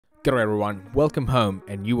G'day everyone, welcome home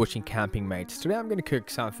and you watching Campingmates. Today I'm going to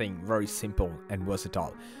cook something very simple and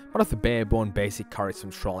versatile. One of the bare-bone basic curries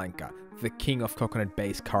from Sri Lanka, the king of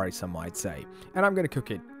coconut-based curries I might say. And I'm going to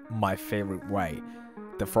cook it my favorite way,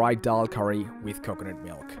 the fried dal curry with coconut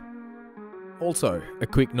milk. Also, a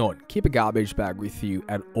quick note, keep a garbage bag with you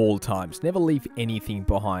at all times, never leave anything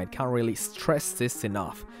behind, can't really stress this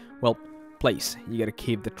enough. Well, please, you gotta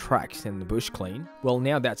keep the tracks and the bush clean. Well,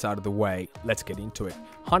 now that's out of the way, let's get into it.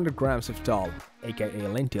 100 grams of dal, aka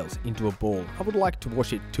lentils, into a bowl. I would like to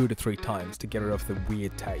wash it 2 to 3 times to get rid of the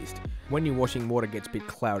weird taste. When you're washing, water gets a bit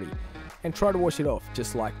cloudy. And try to wash it off,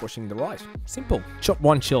 just like washing the rice. Simple. Chop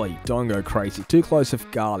 1 chili, don't go crazy, 2 cloves of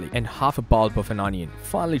garlic, and half a bulb of an onion.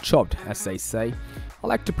 Finely chopped, as they say. I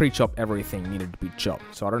like to pre-chop everything needed to be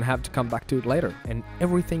chopped, so I don't have to come back to it later, and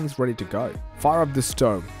everything's ready to go. Fire up the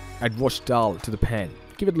stove. Add washed dal to the pan.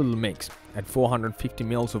 Give it a little mix. Add 450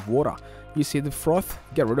 ml of water. You see the froth?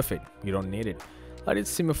 Get rid of it. You don't need it. Let it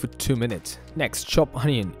simmer for 2 minutes. Next, chop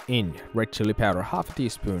onion in. Red chili powder, half a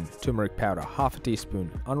teaspoon. Turmeric powder, half a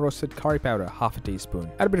teaspoon. Unroasted curry powder, half a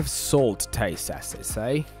teaspoon. Add a bit of salt to taste, as they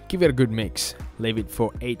say. Give it a good mix. Leave it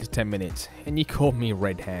for 8 to 10 minutes. And you call me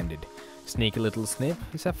red-handed. Sneak a little snip,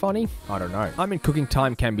 is that funny? I don't know. I mean, cooking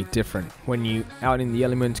time can be different. When you out in the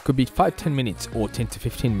elements, could be 5-10 minutes or 10 to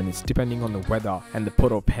 15 minutes depending on the weather and the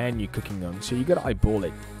pot or pan you're cooking on, so you gotta eyeball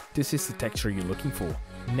it. This is the texture you're looking for.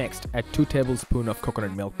 Next, add 2 tablespoons of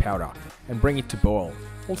coconut milk powder and bring it to boil.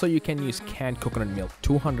 Also, you can use canned coconut milk,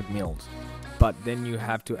 200 ml. But then you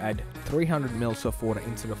have to add 300 ml of water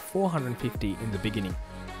instead of 450 in the beginning.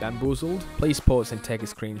 Bamboozled? Please pause and take a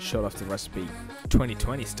screenshot of the recipe,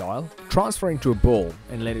 2020 style. Transfer into a bowl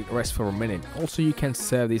and let it rest for a minute. Also, you can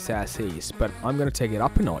serve this as is, but I'm gonna take it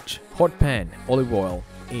up a notch. Hot pan, olive oil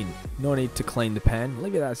in. No need to clean the pan,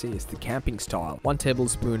 leave it as is, the camping style. 1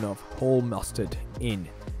 tablespoon of whole mustard in.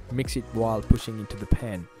 Mix it while pushing into the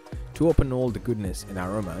pan. To open all the goodness and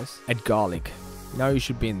aromas, add garlic. Now you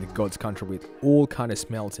should be in the God's country with all kind of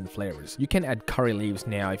smells and flavors. You can add curry leaves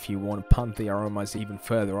now if you want to pump the aromas even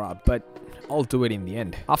further up, but I'll do it in the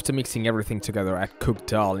end. After mixing everything together, add cooked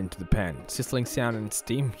dal into the pan. Sizzling sound and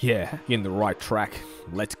steam? Yeah, you're in the right track.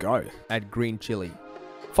 Let's go. Add green chili.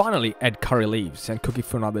 Finally, add curry leaves and cook it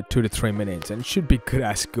for another 2 to 3 minutes and it should be good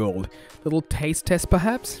as gold. Little taste test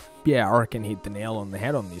perhaps? Yeah, I reckon hit the nail on the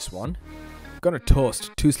head on this one. Gonna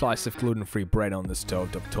toast 2 slices of gluten-free bread on the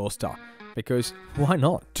stovetop toaster. Because why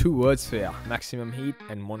not? 2 words here, maximum heat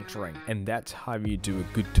and monitoring, and that's how you do a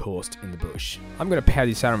good toast in the bush. I'm gonna pair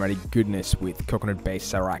this aromatic goodness with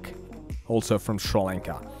coconut-based sarak, also from Sri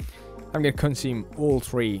Lanka. I'm gonna consume all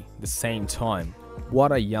 3 the same time.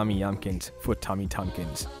 What a yummy yumpkins for tummy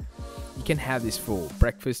tumpkins. You can have this for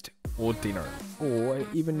breakfast or dinner, or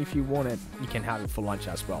even if you want it, you can have it for lunch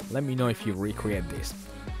as well. Let me know if you recreate this.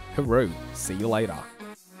 Hooroo, see you later.